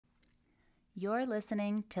You're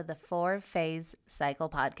listening to the 4-Phase Cycle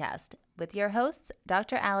Podcast with your hosts,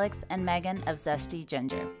 Dr. Alex and Megan of ZESTY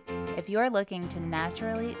Ginger. If you're looking to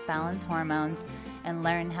naturally balance hormones and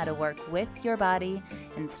learn how to work with your body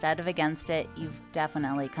instead of against it, you've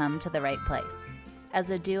definitely come to the right place. As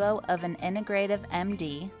a duo of an integrative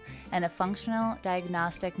MD and a functional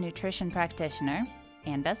diagnostic nutrition practitioner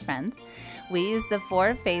and best friends, we use the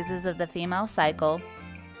 4 phases of the female cycle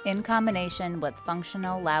in combination with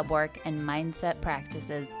functional lab work and mindset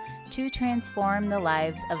practices to transform the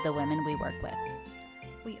lives of the women we work with.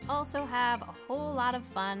 We also have a whole lot of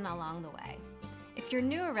fun along the way. If you're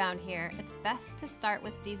new around here, it's best to start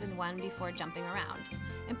with Season 1 before jumping around,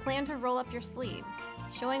 and plan to roll up your sleeves.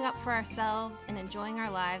 Showing up for ourselves and enjoying our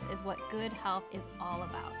lives is what good health is all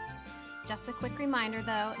about. Just a quick reminder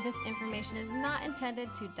though, this information is not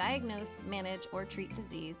intended to diagnose, manage, or treat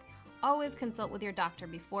disease. Always consult with your doctor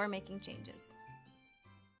before making changes.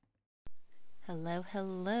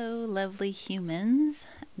 Hello, lovely humans.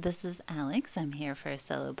 This is Alex. I'm here for a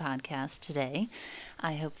solo podcast today.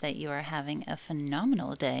 I hope that you are having a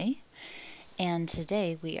phenomenal day. And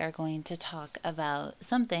today we are going to talk about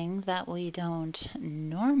something that we don't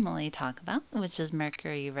normally talk about, which is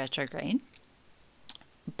Mercury Retrograde.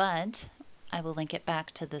 But I will link it back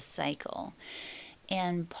to the cycle.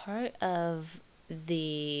 And part of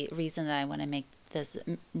the reason that I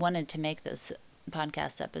wanted to make this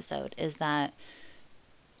podcast episode is that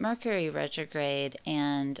Mercury retrograde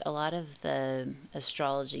and a lot of the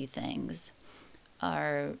astrology things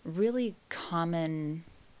are really common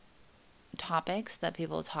topics that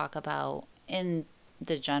people talk about in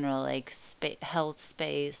the general health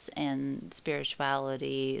space and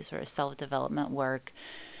spirituality, sort of self-development work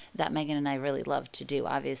that Megan and I really love to do.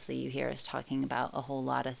 Obviously, you hear us talking about a whole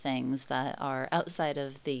lot of things that are outside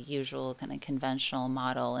of the usual kind of conventional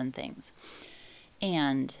model and things.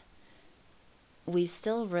 And we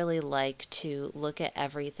still really like to look at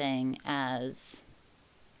everything as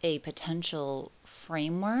a potential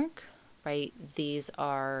framework, right? These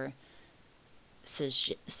are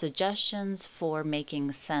suggestions for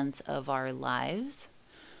making sense of our lives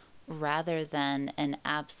rather than an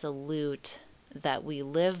absolute that we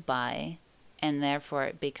live by, and therefore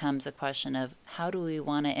it becomes a question of how do we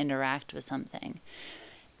want to interact with something.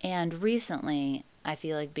 And recently, I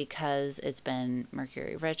feel like because it's been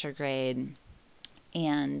Mercury retrograde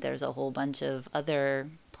and there's a whole bunch of other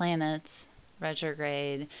planets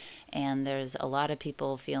retrograde, and there's a lot of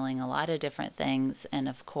people feeling a lot of different things. And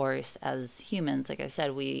of course, as humans, like I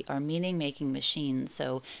said, we are meaning-making machines,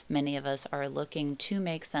 so many of us are looking to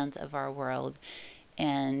make sense of our world.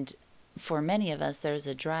 And for many of us, there's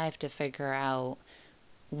a drive to figure out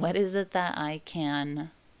what is it that I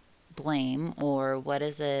can blame, or what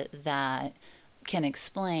is it that can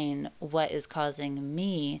explain what is causing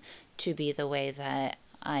me to be the way that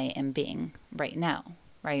I am being right now,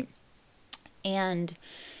 right? And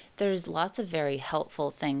there's lots of very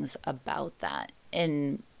helpful things about that,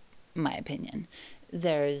 in my opinion.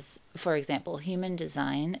 There's, for example, human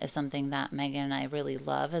design is something that Megan and I really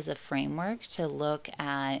love as a framework to look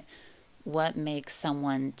at what makes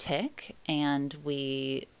someone tick, and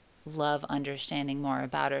we love understanding more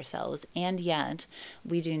about ourselves. And yet,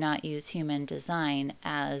 we do not use human design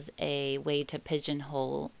as a way to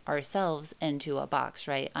pigeonhole ourselves into a box,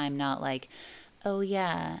 right? I'm not like, oh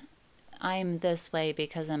yeah, I'm this way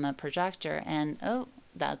because I'm a projector, and oh,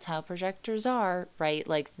 that's how projectors are, right?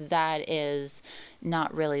 Like, that is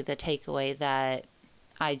not really the takeaway that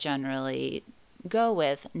I generally go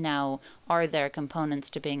with. Now, are there components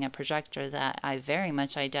to being a projector that I very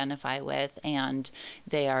much identify with, and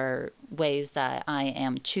they are ways that I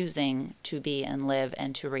am choosing to be and live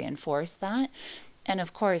and to reinforce that? And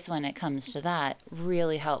of course, when it comes to that,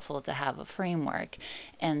 really helpful to have a framework.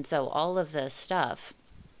 And so all of this stuff,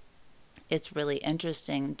 it's really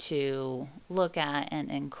interesting to look at and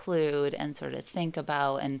include and sort of think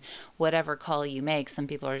about, and whatever call you make. Some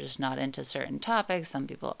people are just not into certain topics, some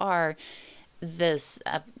people are. This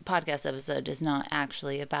podcast episode is not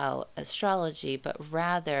actually about astrology, but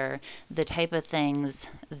rather the type of things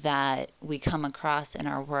that we come across in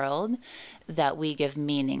our world that we give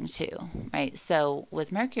meaning to, right? So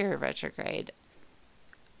with Mercury retrograde,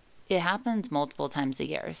 it happens multiple times a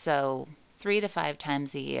year. So 3 to 5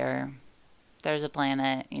 times a year, there's a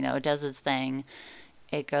planet, it does its thing,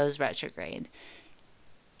 it goes retrograde.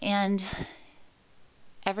 And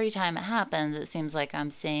every time it happens, it seems like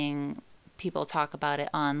I'm seeing people talk about it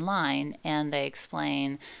online, and they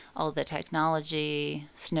explain all the technology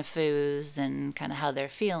snafus and kind of how they're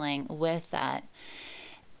feeling with that.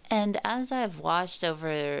 And as I've watched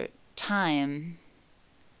over time,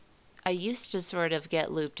 I used to sort of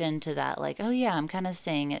get looped into that, like, oh yeah, I'm kind of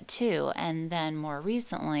seeing it too. And then more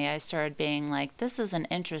recently, I started being like, this is an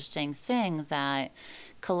interesting thing that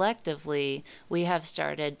collectively we have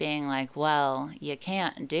started being like, well, you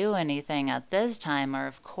can't do anything at this time, or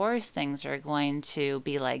of course things are going to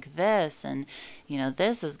be like this, and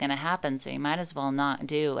this is going to happen, so you might as well not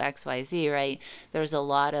do XYZ, right? There's a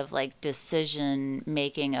lot of like decision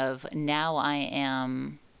making of now I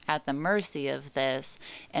am at the mercy of this,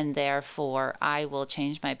 and therefore I will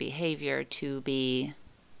change my behavior to be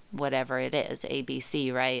whatever it is,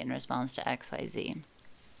 ABC, right, in response to XYZ.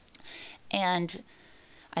 And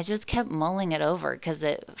I just kept mulling it over because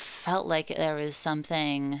it felt like there was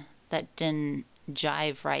something that didn't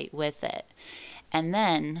jive right with it. And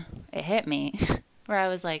then it hit me where I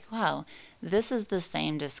was like, wow, this is the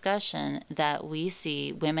same discussion that we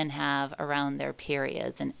see women have around their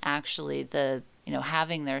periods, and actually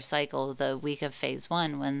having their cycle the week of phase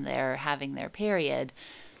one when they're having their period.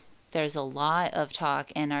 There's a lot of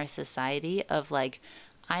talk in our society of like,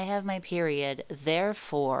 I have my period,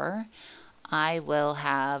 therefore I will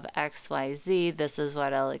have XYZ. This is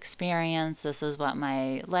what I'll experience. This is what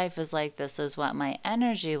my life is like. This is what my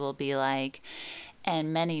energy will be like.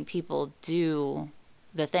 And many people do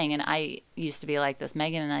the thing. And I used to be like this.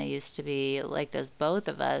 Megan and I used to be like this, both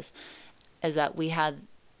of us, is that we had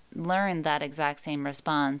learned that exact same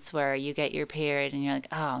response where you get your period and you're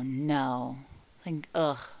like, oh no. Like,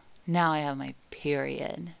 ugh, now I have my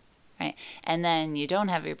period. Right? And then you don't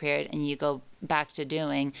have your period and you go back to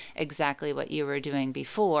doing exactly what you were doing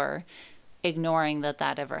before, ignoring that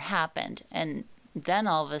that ever happened. And then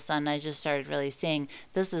all of a sudden I just started really seeing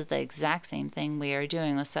this is the exact same thing we are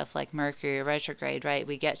doing with stuff like Mercury retrograde, right?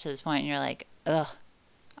 We get to this point and you're like, ugh,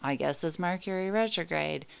 I guess it's Mercury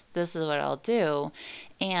retrograde. This is what I'll do.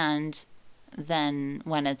 And then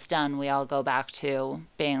when it's done, we all go back to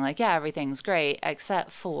being like, yeah, everything's great,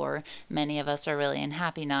 except for many of us are really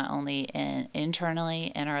unhappy, not only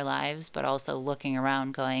internally in our lives, but also looking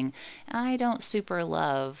around going, I don't super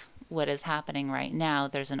love what is happening right now.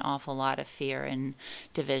 There's an awful lot of fear and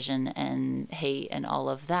division and hate and all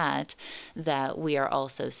of that that we are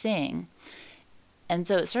also seeing. And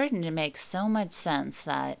so it's starting to make so much sense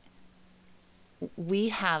that we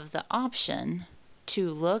have the option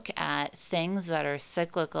to look at things that are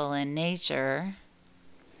cyclical in nature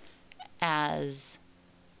as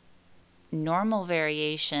normal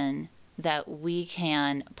variation that we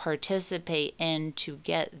can participate in to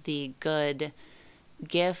get the good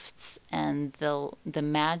gifts and the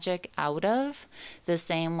magic out of, the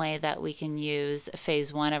same way that we can use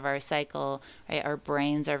phase one of our cycle, right? Our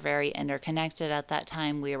brains are very interconnected at that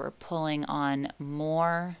time. We were pulling on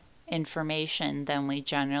more information than we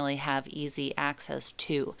generally have easy access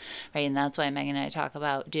to, right? And that's why Megan and I talk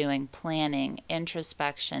about doing planning,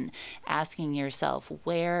 introspection, asking yourself,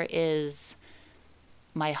 where is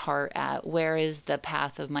my heart at? Where is the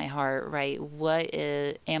path of my heart, right?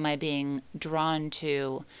 Am I being drawn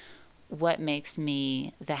to? What makes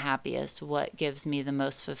me the happiest? What gives me the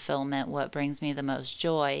most fulfillment? What brings me the most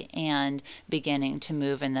joy? And beginning to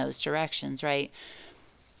move in those directions, right?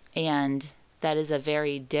 And that is a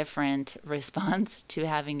very different response to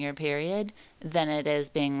having your period than it is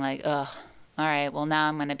being like, ugh, all right, well, now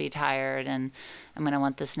I'm going to be tired and I'm going to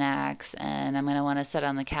want the snacks and I'm going to want to sit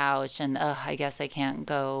on the couch and, ugh, I guess I can't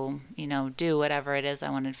go, do whatever it is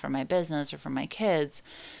I wanted for my business or for my kids,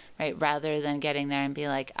 right? Rather than getting there and be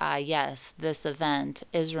like, yes, this event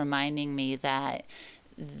is reminding me that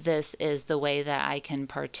this is the way that I can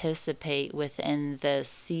participate within this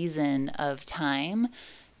season of time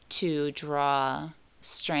to draw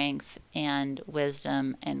strength and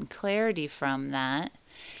wisdom and clarity from that.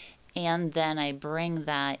 And then I bring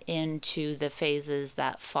that into the phases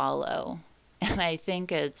that follow. And I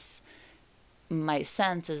think my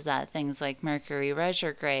sense is that things like Mercury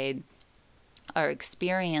retrograde, our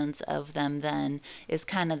experience of them then is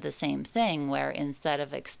kind of the same thing, where instead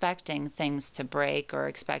of expecting things to break or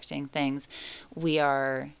expecting things, we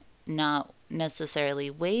are not necessarily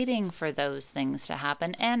waiting for those things to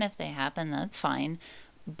happen. And if they happen, that's fine.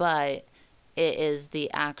 But it is the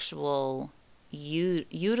actual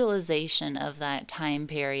utilization of that time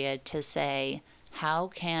period to say, how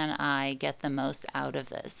can I get the most out of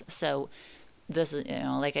this? So this is,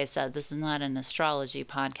 like I said, this is not an astrology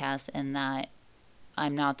podcast in that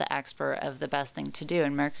I'm not the expert of the best thing to do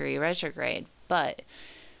in Mercury retrograde. But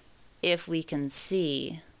if we can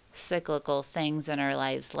see cyclical things in our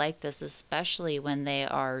lives like this, especially when they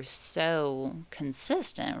are so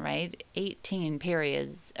consistent, right? 13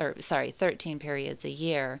 periods a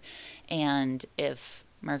year. And if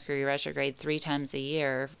Mercury retrograde 3 times a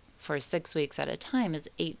year for 6 weeks at a time is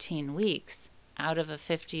 18 weeks out of a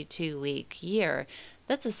 52-week year.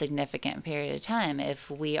 That's a significant period of time if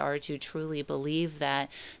we are to truly believe that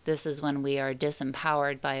this is when we are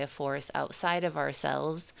disempowered by a force outside of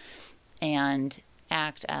ourselves and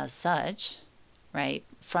act as such, right,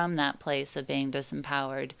 from that place of being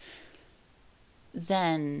disempowered.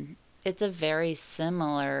 Then it's a very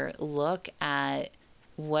similar look at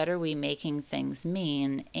what are we making things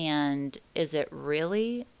mean, and is it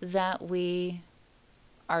really that we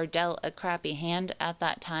are dealt a crappy hand at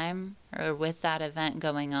that time or with that event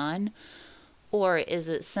going on, or is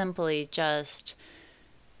it simply just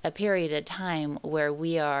a period of time where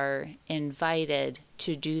we are invited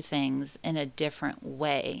to do things in a different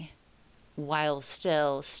way while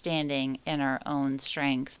still standing in our own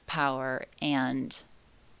strength, power, and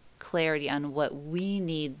clarity on what we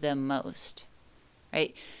need the most,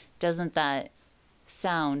 right? Doesn't that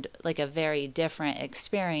sound like a very different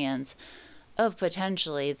experience of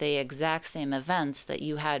potentially the exact same events that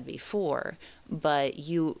you had before, but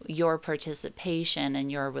your participation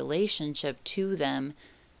and your relationship to them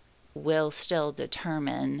will still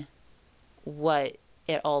determine what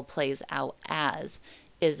it all plays out as.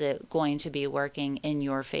 Is it going to be working in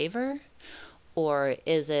your favor, or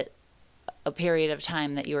is it a period of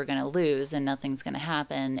time that you're going to lose and nothing's going to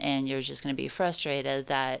happen and you're just going to be frustrated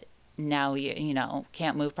that now you know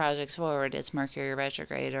can't move projects forward, it's Mercury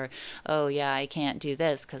retrograde, or oh yeah, I can't do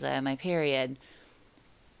this because I have my period.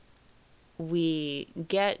 We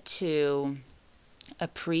get to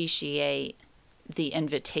appreciate the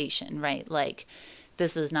invitation, right? Like,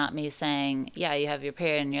 this is not me saying, yeah, you have your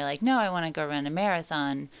period and you're like, no, I want to go run a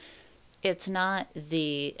marathon. It's not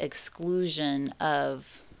the exclusion of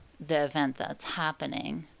the event that's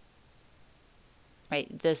happening,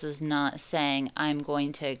 right? This is not saying I'm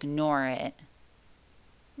going to ignore it,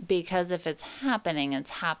 because if it's happening, it's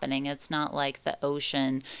happening. It's not like the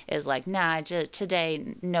ocean is like, nah,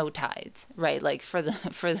 today no tides, right? Like for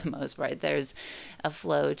the most part, there's a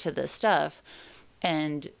flow to this stuff,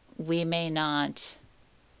 and we may not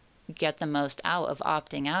get the most out of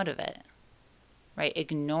opting out of it, right?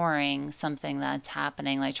 Ignoring something that's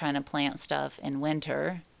happening, like trying to plant stuff in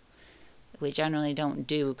winter. We generally don't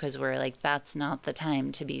do because we're like, that's not the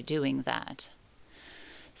time to be doing that.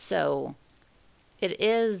 So it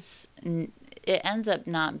ends up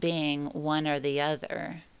not being one or the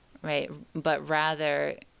other, right? But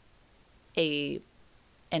rather an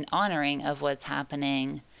honoring of what's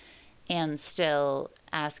happening and still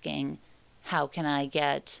asking, how can I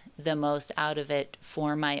get the most out of it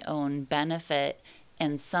for my own benefit?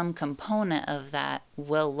 And some component of that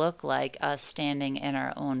will look like us standing in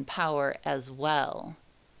our own power as well.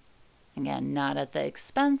 Again, not at the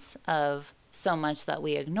expense of so much that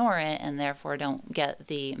we ignore it and therefore don't get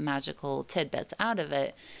the magical tidbits out of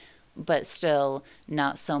it, but still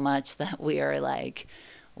not so much that we are like,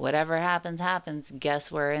 whatever happens, happens.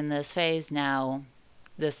 Guess we're in this phase now.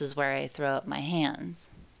 This is where I throw up my hands.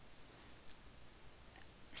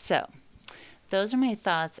 So those are my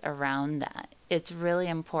thoughts around that. It's really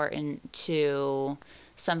important to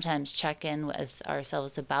sometimes check in with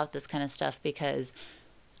ourselves about this kind of stuff because,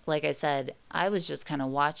 like I said, I was just kind of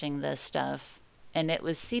watching this stuff and it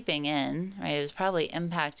was seeping in, right? It was probably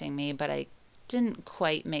impacting me, but I didn't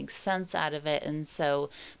quite make sense out of it. And so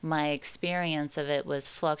my experience of it was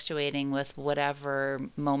fluctuating with whatever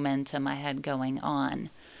momentum I had going on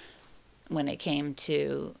when it came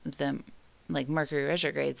to the like Mercury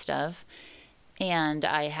retrograde stuff. And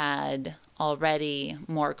I had already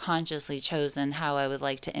more consciously chosen how I would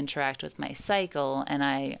like to interact with my cycle. And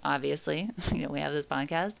I obviously, we have this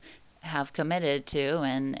podcast, have committed to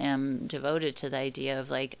and am devoted to the idea of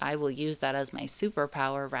like, I will use that as my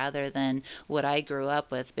superpower rather than what I grew up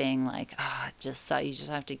with being like, you just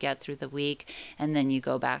have to get through the week and then you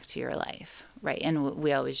go back to your life, right? And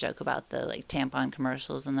we always joke about the like tampon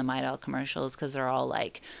commercials and the Midol commercials because they're all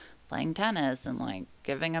like, playing tennis and like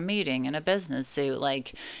giving a meeting in a business suit,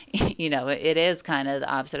 like it is kind of the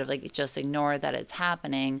opposite of like just ignore that it's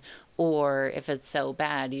happening, or if it's so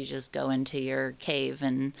bad you just go into your cave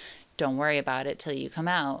and don't worry about it till you come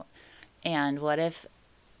out. And what if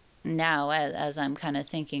now, as I'm kind of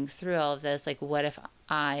thinking through all of this, like what if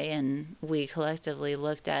I and we collectively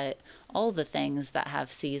looked at all the things that have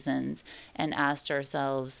seasons and asked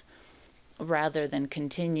ourselves, rather than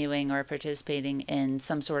continuing or participating in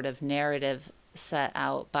some sort of narrative set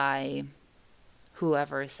out by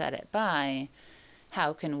whoever set it by,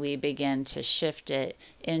 how can we begin to shift it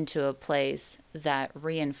into a place that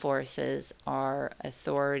reinforces our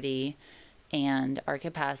authority and our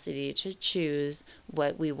capacity to choose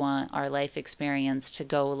what we want our life experience to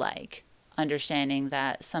go like understanding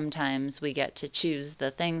that sometimes we get to choose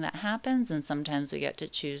the thing that happens, and sometimes we get to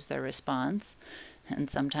choose the response, and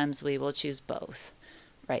sometimes we will choose both,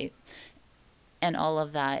 right? And all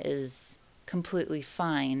of that is completely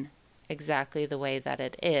fine exactly the way that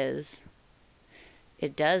it is.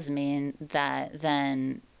 It does mean that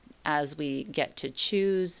then as we get to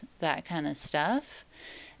choose that kind of stuff,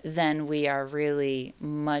 then we are really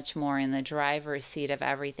much more in the driver's seat of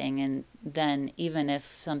everything. And then even if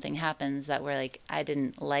something happens that we're like, I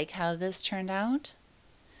didn't like how this turned out,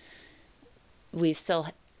 we still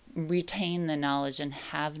retain the knowledge and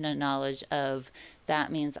have the knowledge of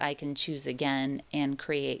that means I can choose again and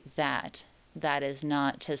create that. That is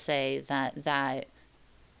not to say that that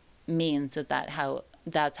means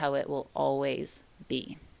that's how it will always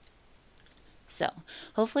be. So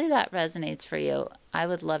hopefully that resonates for you. I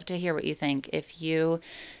would love to hear what you think. If you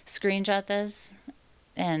screenshot this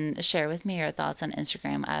and share with me your thoughts on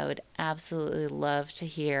Instagram, I would absolutely love to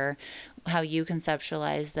hear how you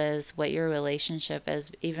conceptualize this, what your relationship is.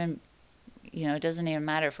 Even, it doesn't even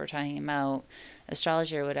matter if we're talking about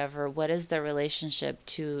astrology or whatever. What is the relationship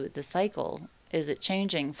to the cycle? Is it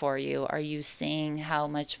changing for you? Are you seeing how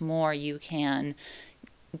much more you can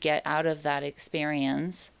get out of that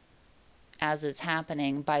experience as it's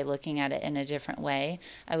happening by looking at it in a different way?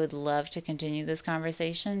 I would love to continue this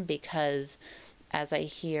conversation, because as I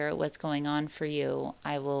hear what's going on for you,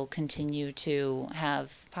 I will continue to have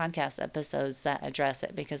podcast episodes that address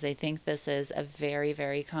it, because I think this is a very,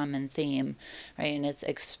 very common theme, right? And it's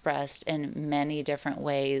expressed in many different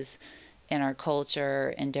ways in our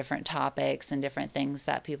culture, in different topics and different things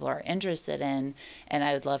that people are interested in. And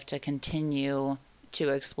I would love to continue to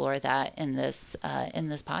explore that in this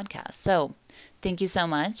podcast. So thank you so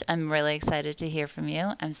much. I'm really excited to hear from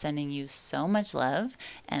you. I'm sending you so much love,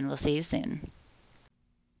 and we'll see you soon.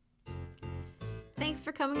 Thanks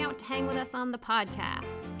for coming out to hang with us on the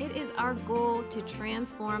podcast. It is our goal to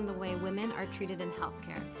transform the way women are treated in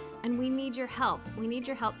healthcare, and we need your help. We need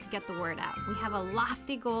your help to get the word out. We have a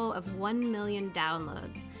lofty goal of 1 million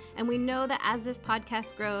downloads, and we know that as this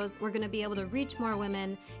podcast grows, we're going to be able to reach more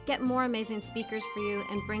women, get more amazing speakers for you,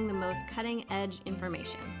 and bring the most cutting-edge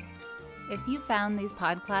information. If you found these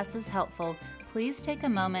podclasses helpful, please take a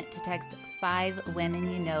moment to text 5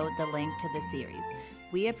 women you know the link to the series.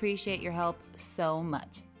 We appreciate your help so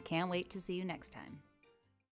much. Can't wait to see you next time.